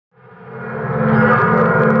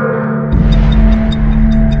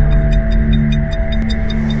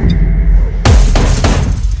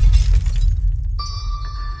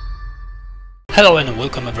Hello and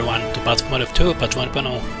welcome everyone to patch Modif 2, patch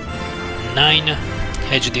 1.09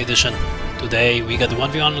 HD edition. Today we got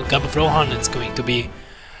 1v1 Cup of Rohan. It's going to be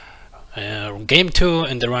game 2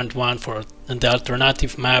 in the round 1 for the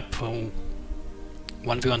alternative map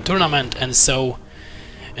 1v1 tournament. And so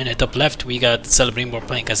in the top left we got Celebrimbor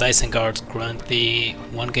playing as Isengard, currently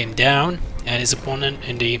one game down, and his opponent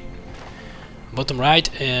in the bottom right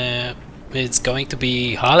it's going to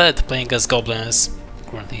be Halet playing as Goblins,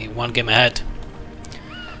 currently one game ahead.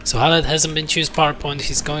 So Halet hasn't been choose power point.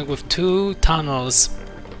 He's going with 2 tunnels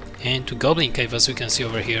into Goblin Cave, as we can see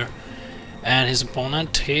over here. And his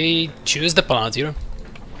opponent, he chose the Palantir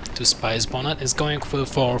to spy his opponent, is going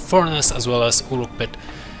for Furnace as well as Uruk Pit.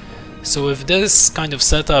 So with this kind of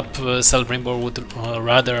setup, Celebrimbor would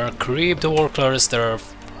rather creep the Warclers. There are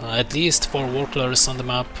at least 4 Warclers on the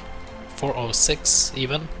map, 4 or 6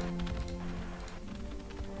 even.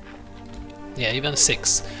 Yeah, even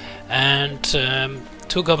 6. And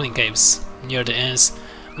 2 Goblin Caves near the inns.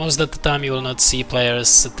 Most of the time you will not see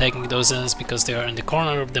players taking those inns because they are in the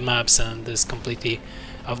corner of the maps and is completely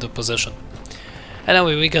out of position.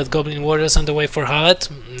 Anyway, we got Goblin Warriors on the way for Halet.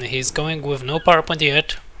 He's going with no power point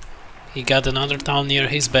yet. He got another town near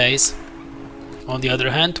his base. On the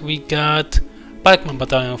other hand, we got Pikeman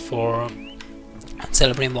Battalion for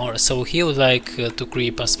Celebrimbor, so he would like to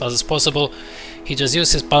creep as fast as possible. He just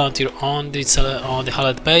used his Palantir on the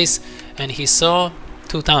Halet base, and he saw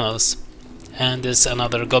 2 tunnels, and there's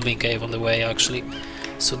another Goblin Cave on the way actually.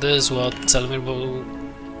 So this is what Celebrimbor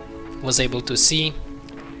was able to see.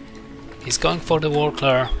 He's going for the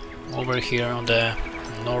Warclar over here on the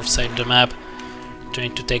north side of the map,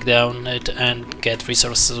 trying to take down it and get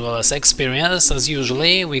resources as well as experience. As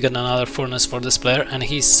usually, we got another furnace for this player, and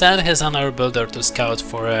he sent his another builder to scout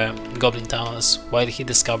for Goblin tunnels. While he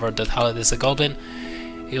discovered that Halet is a Goblin,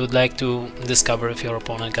 he would like to discover if your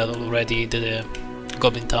opponent got already the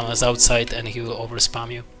Goblin tunnels outside, and he will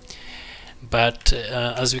overspam you. But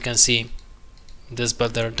as we can see, this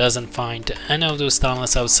builder doesn't find any of those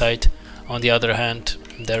tunnels outside. On the other hand,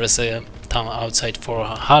 there is a tunnel outside for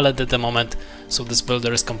Halet at the moment, so this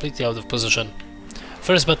builder is completely out of position.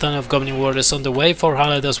 First battalion of Goblin Warriors on the way for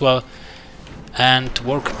Halet as well, and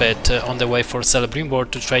Work Pit on the way for Celebrimbor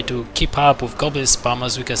to try to keep up with Goblin spam.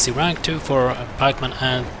 As we can see, rank 2 for Pikeman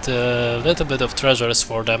and a little bit of treasures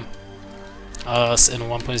for them, as in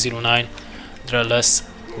 1.09 there are less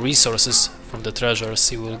resources from the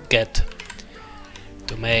treasures you will get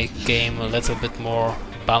to make game a little bit more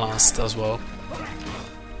balanced as well,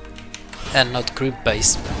 and not creep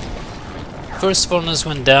based. First furnace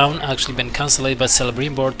went down, actually been cancelled by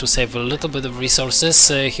Celebrimbor to save a little bit of resources.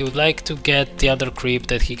 He would like to get the other creep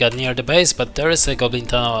that he got near the base, but there is a Goblin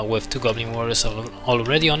tunnel with 2 Goblin Warriors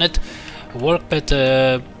already on it. Work Pit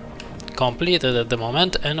completed at the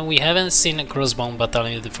moment, and we haven't seen a crossbow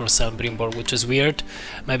battalion for Celebrimbor, which is weird.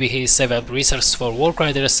 Maybe he saved up resources for Wark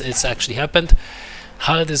Riders. It's actually happened.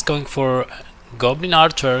 Halet is going for Goblin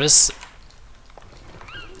Archers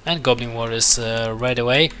and Goblin Warriors right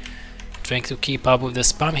away, trying to keep up with the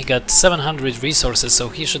spam. He got 700 resources, so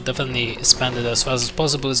he should definitely spend it as fast as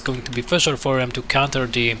possible. It's going to be pressure for him to counter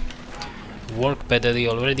the Work Pit that he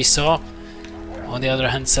already saw. On the other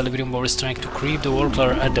hand, Celebrimbor is trying to creep the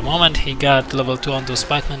Warclar at the moment. He got level 2 on those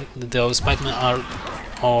pikemen. Those pikemen are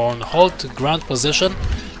on hold ground position,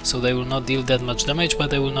 so they will not deal that much damage, but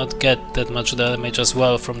they will not get that much damage as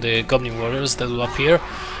well from the Goblin Warriors that will appear.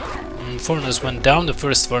 Furnace went down, the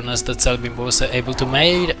first furnace that Celebrimbor was able to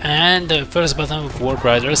make, and the first battalion of Warp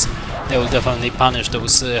Riders. They will definitely punish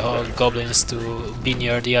those goblins to be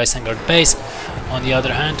near the Isengard base. On the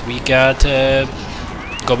other hand, we got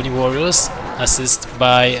Goblin Warriors assisted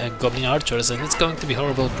by Goblin Archers, and it's going to be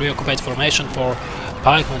horrible preoccupied formation for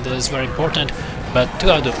Pikeman. That is very important, but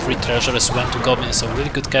 2 out of 3 treasures went to Goblins, so really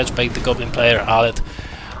good catch by the Goblin player Halet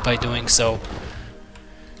by doing so.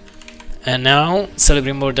 And now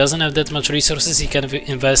Celebrimbor doesn't have that much resources. He can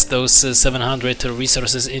invest those 700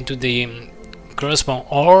 resources into the crossbow,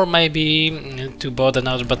 or maybe to build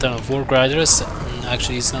another battalion of Work Riders.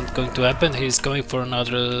 Actually, it's not going to happen. He's going for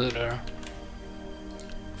another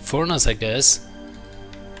furnace, I guess,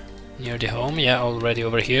 near the home. Yeah, already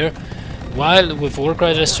over here. While with Work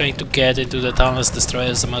Riders trying to get into the tunnels, destroy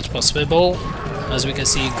as much as possible. As we can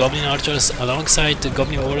see, Goblin Archers alongside the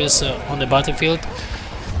Goblin Warriors on the battlefield.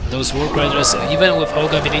 Those Work Riders, even with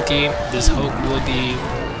Hog ability, this Hog will be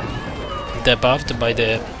debuffed by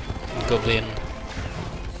the Goblin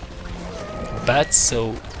Bats,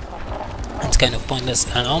 so it's kind of pointless,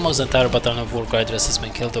 and almost the entire battalion of Work Riders has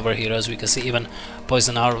been killed over here. As we can see, even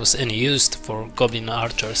poison arrows in used for Goblin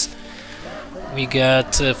Archers. We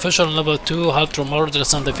got Fisher on level 2, Haltro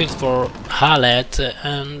Murders on the field for Halet,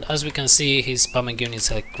 and as we can see he's spamming units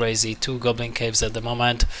like crazy. 2 Goblin Caves at the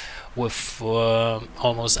moment, with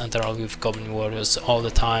almost entirely with Goblin Warriors all the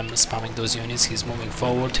time, spamming those units. He's moving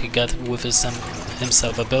forward, he got with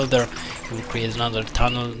himself a builder. He will create another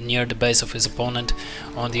tunnel near the base of his opponent.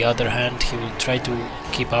 On the other hand, he will try to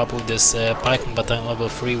keep up with this Pikeman Battalion level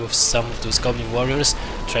 3 with some of those Goblin Warriors,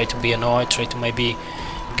 try to be annoyed, try to maybe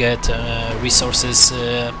get resources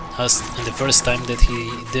as in the first time that he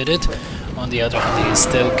did it. On the other hand, he is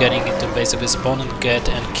still getting into the base of his opponent, get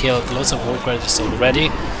and killed lots of Work Riders already.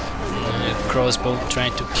 Crossbow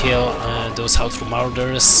trying to kill those Haltro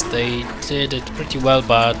Marauders. They did it pretty well,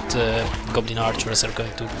 but Goblin Archers are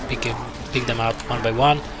going to pick them up one by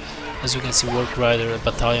one. As you can see, Work Rider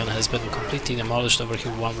battalion has been completely demolished over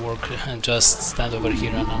here. One work and just stand over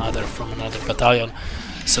here and another from another battalion.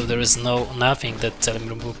 So there is nothing that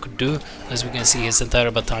Celebrimbor could do. As we can see, his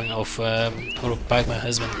entire battalion of Uruk Pikemen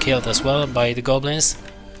has been killed as well by the Goblins.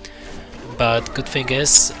 But good thing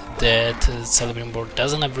is that Celebrimbor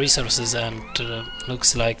doesn't have resources, and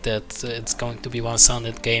looks like that it's going to be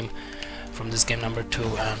one-sided game from this game number 2,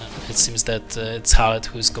 and it seems that it's Halet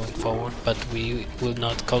who is going forward, but we will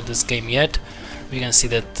not call this game yet. We can see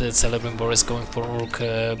that Celebrimbor is going for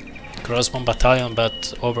Uruk Crossbow Battalion,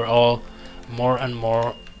 but overall more and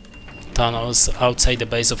more tunnels outside the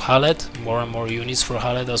base of Halet, more and more units for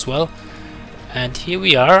Halet as well. And here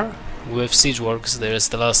we are with Siege Works. There is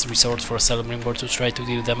the last resort for Celebrimbor to try to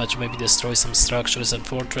deal damage, maybe destroy some structures and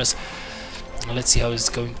fortress. Let's see how it's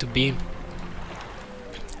going to be.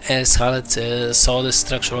 As Halet saw the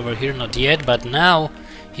structure over here, not yet, but now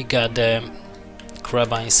he got the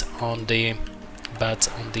carabines on the bats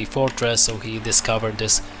on the fortress, so he discovered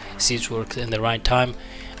this siege work in the right time,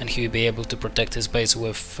 and he will be able to protect his base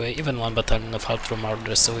with even one battalion of Haltro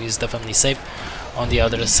Marauders, so he's definitely safe. On the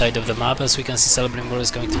other side of the map, as we can see, Celebrimbor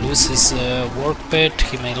is going to lose his work pit.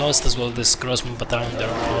 He may lost as well this Crossbow battalion. They're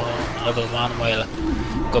on level 1, while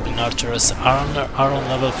Goblin Archers are on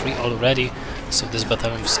level 3 already, so this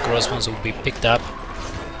battalion of crossbows will be picked up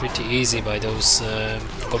pretty easy by those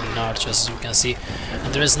Goblin Archers, as you can see.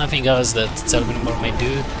 And there is nothing else that Celebrimbor may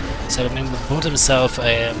do. Celebrimbor built himself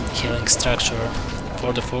a healing structure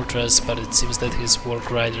for the fortress, but it seems that his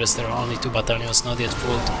Work Riders, there are only 2 battalions not yet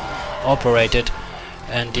full operated,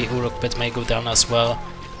 and the Uruk pit may go down as well.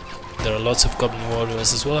 There are lots of Goblin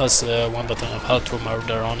Warriors as well as one battalion of Haltro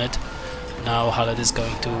Marauder on it. Now Halet is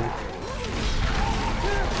going to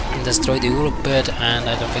destroy the Uruk pit, and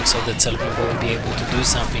I don't think so that Celebrimbor will be able to do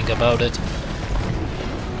something about it.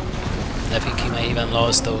 I think he may even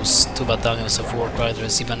lose those 2 battalions of Work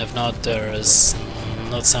Riders. Even if not, there is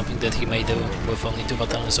not something that he may do with only 2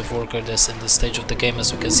 battalions of Work Riders in this stage of the game.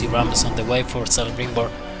 As we can see, Ram is on the way for Celebrimbor,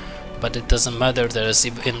 but it doesn't matter. There is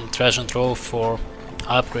even treasure trove for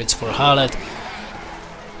upgrades for Halet,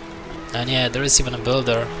 and yeah, there is even a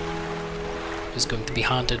builder who's going to be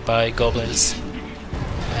hunted by goblins.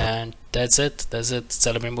 And that's it.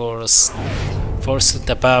 Celebrimbor was forced to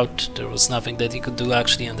tap out. There was nothing that he could do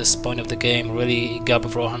actually in this point of the game. Really, Gap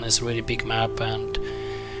of Rohan is a really big map, and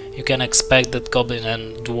you can expect that Goblin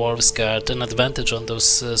and Dwarves got an advantage on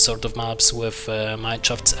those sort of maps with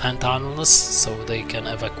mineshafts and tunnels, so they can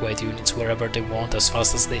evacuate units wherever they want as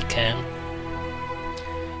fast as they can.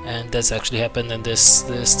 And that's actually happened in this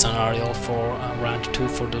scenario for round 2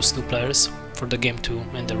 for those 2 players, for the game 2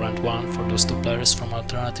 and the round 1 for those 2 players from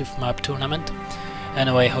alternative map tournament.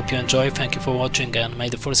 Anyway, hope you enjoy, thank you for watching, and may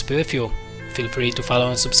the force be with you. Feel free to follow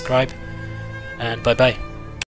and subscribe, and bye bye.